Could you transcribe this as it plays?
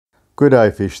Good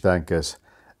day, fish tankers.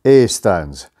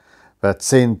 Airstones that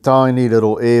send tiny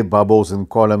little air bubbles and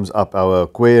columns up our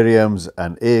aquariums,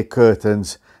 and air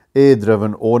curtains,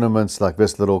 air-driven ornaments like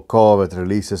this little car that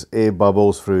releases air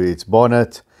bubbles through its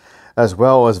bonnet, as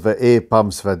well as the air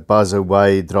pumps that buzz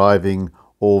away driving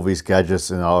all these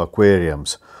gadgets in our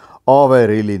aquariums. Are they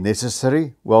really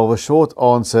necessary? Well, the short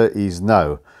answer is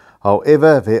no.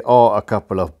 However, there are a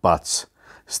couple of buts.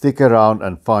 Stick around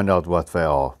and find out what they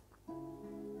are.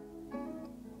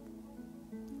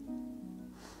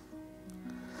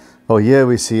 Well, here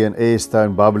we see an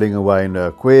airstone bubbling away in the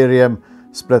aquarium,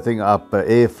 splitting up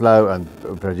airflow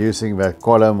and producing that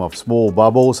column of small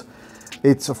bubbles.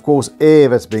 It's of course air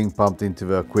that's being pumped into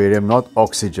the aquarium, not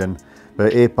oxygen.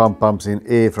 The air pump pumps in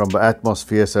air from the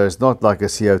atmosphere, so it's not like a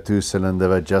CO2 cylinder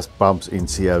that just pumps in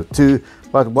CO2.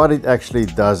 But what it actually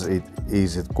does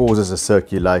is it causes a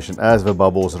circulation. As the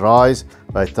bubbles rise,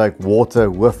 they take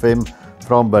water with them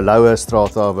from the lower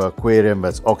strata of the aquarium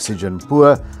that's oxygen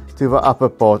poor to the upper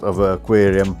part of the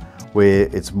aquarium where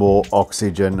it's more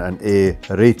oxygen and air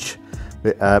rich,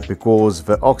 because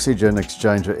the oxygen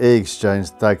exchange, the air exchange,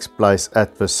 takes place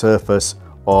at the surface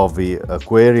of the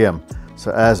aquarium. So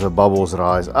as the bubbles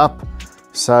rise up,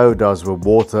 so does the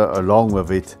water along with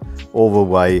it all the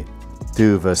way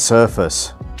to the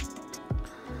surface.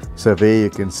 So there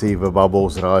you can see the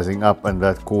bubbles rising up, and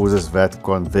that causes that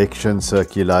convection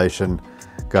circulation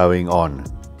going on.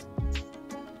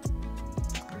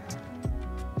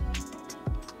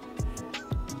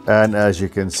 And as you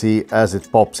can see, as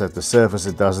it pops at the surface,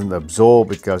 it doesn't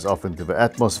absorb, it goes off into the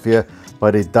atmosphere,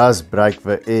 but it does break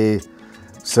the air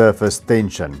surface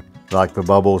tension. Like the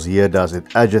bubbles here does,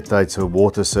 it agitates the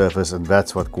water surface, and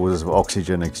that's what causes the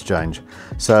oxygen exchange.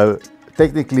 So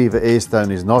technically the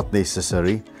airstone is not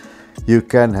necessary. You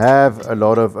can have a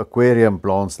lot of aquarium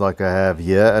plants like I have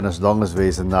here, and as long as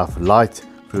there's enough light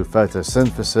through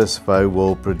photosynthesis, they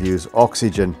will produce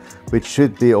oxygen, which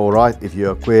should be alright if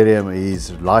your aquarium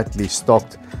is lightly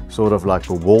stocked, sort of like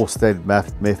a Wallstead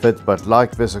method. But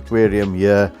like this aquarium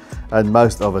here and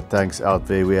most of the tanks out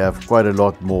there, we have quite a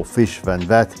lot more fish than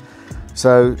that.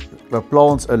 So the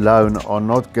plants alone are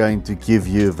not going to give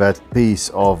you that peace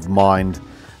of mind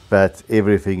that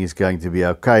everything is going to be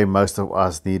okay. Most of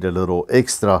us need a little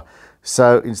extra.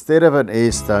 So instead of an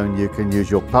airstone, you can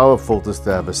use your power filters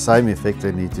to have the same effect.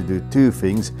 They need to do two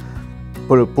things.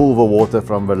 Pull the water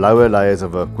from the lower layers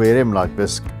of the aquarium, like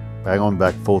this hang-on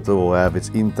back filter will have its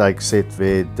intake set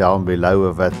there down below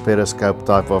with that periscope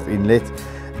type of inlet.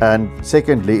 And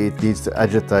secondly, it needs to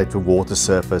agitate the water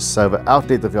surface. So the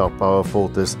outlet of your power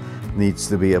filters needs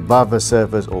to be above the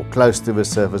surface or close to the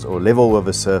surface or level with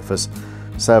the surface,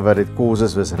 so that it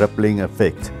causes this rippling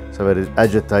effect, so that it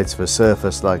agitates the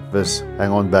surface like this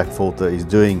hang-on back filter is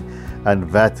doing, and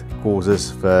that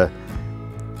causes the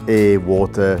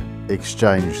air-water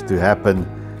exchange to happen,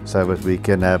 so that we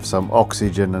can have some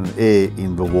oxygen and air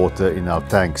in the water in our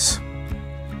tanks.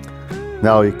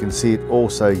 Now you can see it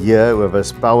also here with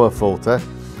this power filter.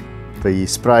 The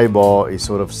spray bar is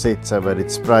sort of set so that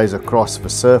it sprays across the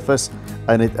surface,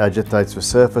 and it agitates the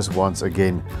surface once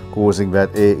again, causing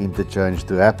that air interchange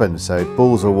to happen. So it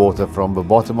pulls the water from the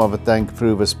bottom of the tank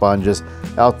through the sponges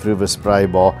out through the spray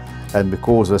bar, and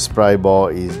because the spray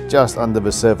bar is just under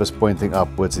the surface pointing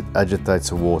upwards, it agitates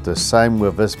the water. Same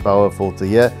with this power filter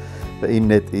here. The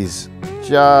inlet is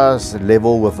just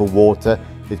level with the water.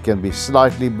 It can be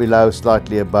slightly below,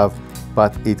 slightly above,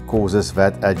 but it causes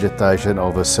that agitation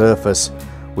of the surface,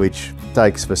 which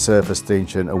takes the surface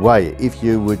tension away. If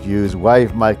you would use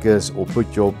wave makers or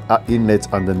put your inlets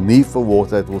underneath the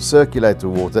water, it will circulate the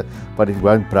water, but it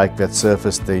won't break that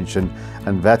surface tension,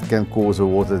 and that can cause the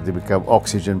water to become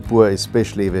oxygen poor,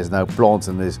 especially if there's no plants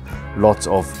and there's lots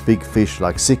of big fish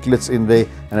like cichlids in there,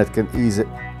 and it can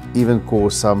even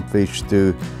cause some fish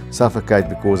to suffocate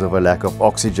because of a lack of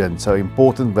oxygen. So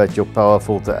important that your power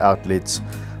filter outlets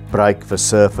break the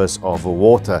surface of the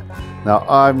water. Now,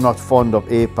 I'm not fond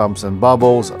of air pumps and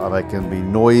bubbles. They can be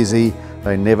noisy.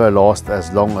 They never last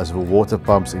as long as the water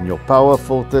pumps in your power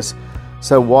filters.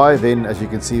 So why then, as you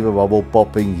can see the bubble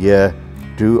popping here,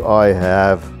 do I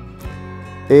have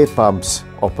air pumps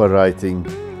operating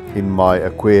in my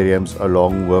aquariums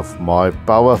along with my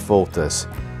power filters?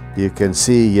 You can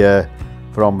see here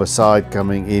from the side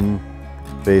coming in,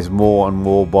 there's more and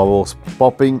more bubbles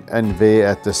popping, and there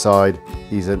at the side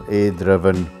is an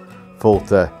air-driven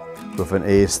filter with an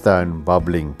airstone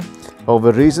bubbling. Well,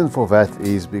 the reason for that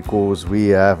is because we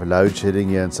have load shedding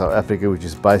here in South Africa, which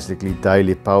is basically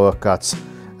daily power cuts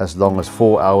as long as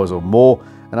 4 hours or more.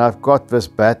 And I've got this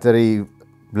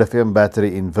lithium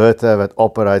battery inverter that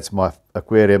operates my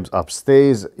aquariums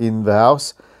upstairs in the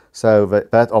house. So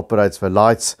that operates the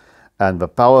lights and the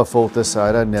power filter, so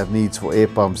I don't have needs for air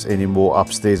pumps anymore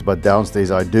upstairs, but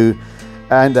downstairs I do.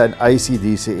 And an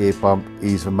AC/DC air pump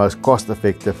is the most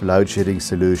cost-effective load shedding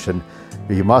solution.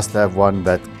 You must have one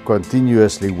that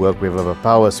continuously works whether the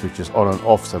power switch is on and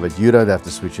off, so that you don't have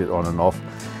to switch it on and off.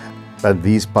 And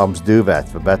these pumps do that.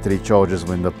 The battery charges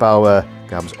when the power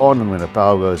comes on, and when the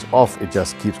power goes off, it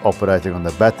just keeps operating on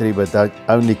the battery, but don't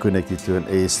only connect it to an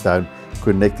airstone,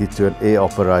 connect it to an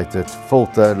air-operated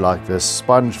filter like this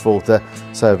sponge filter.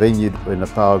 So then when the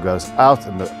power goes out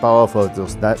and the power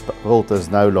filters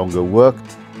no longer work,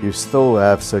 you still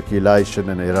have circulation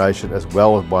and aeration as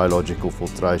well as biological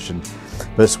filtration.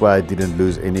 This way I didn't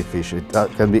lose any fish. It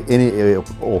can be any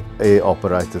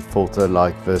air-operated filter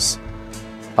like this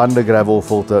under gravel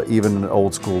filter, even an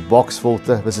old school box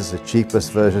filter. This is the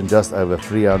cheapest version, just over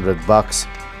 300 bucks.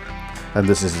 And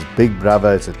this is his big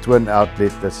brother. It's a twin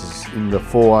outlet. This is in the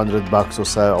 400 bucks or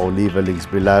so. I'll leave the links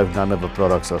below. None of the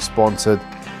products are sponsored.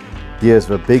 Here's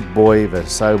the big boy, the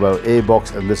Sobo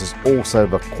Airbox, and this is also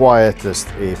the quietest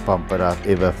air pump that I've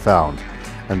ever found.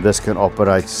 And this can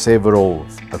operate several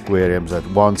aquariums at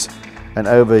once. And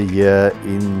over here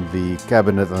in the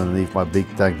cabinet underneath my big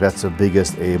tank, that's the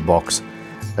biggest air box.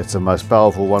 It's the most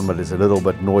powerful one, but it's a little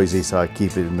bit noisy, so I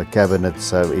keep it in the cabinet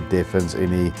so it deafens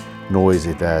any noise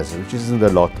it has, which isn't a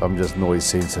lot. I'm just noise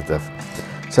sensitive.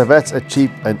 So that's a cheap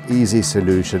and easy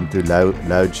solution to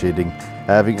load shedding,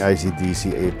 having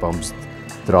AC/DC air pumps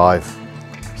drive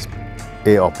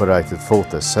air operated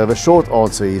filters. So the short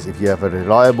answer is, if you have a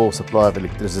reliable supply of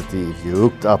electricity, if you're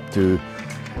hooked up to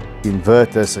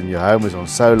inverters and your home is on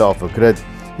solar off a grid,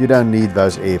 you don't need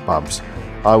those air pumps.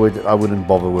 I wouldn't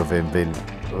bother with them then.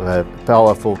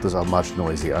 Power filters are much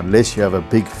noisy. Unless you have a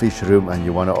big fish room and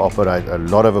you want to operate a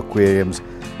lot of aquariums,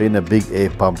 then a big air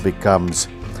pump becomes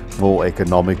more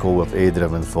economical with air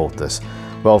driven filters.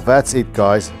 Well, that's it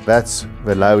guys. That's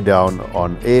the lowdown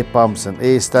on air pumps and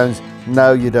airstones.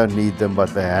 No, you don't need them,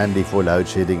 but they're handy for load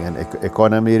shedding and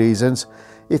economy reasons.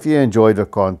 If you enjoyed the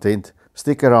content,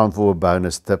 stick around for a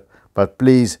bonus tip, but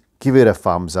please give it a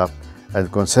thumbs up and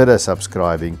consider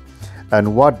subscribing.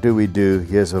 And what do we do?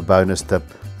 Here's a bonus tip.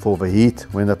 For the heat,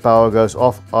 when the power goes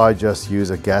off, I just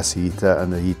use a gas heater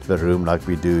and heat the room like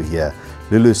we do here.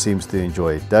 Lulu seems to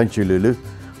enjoy it, don't you, Lulu?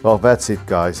 Well, that's it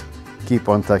guys. Keep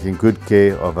on taking good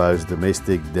care of those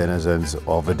domestic denizens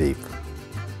of the deep.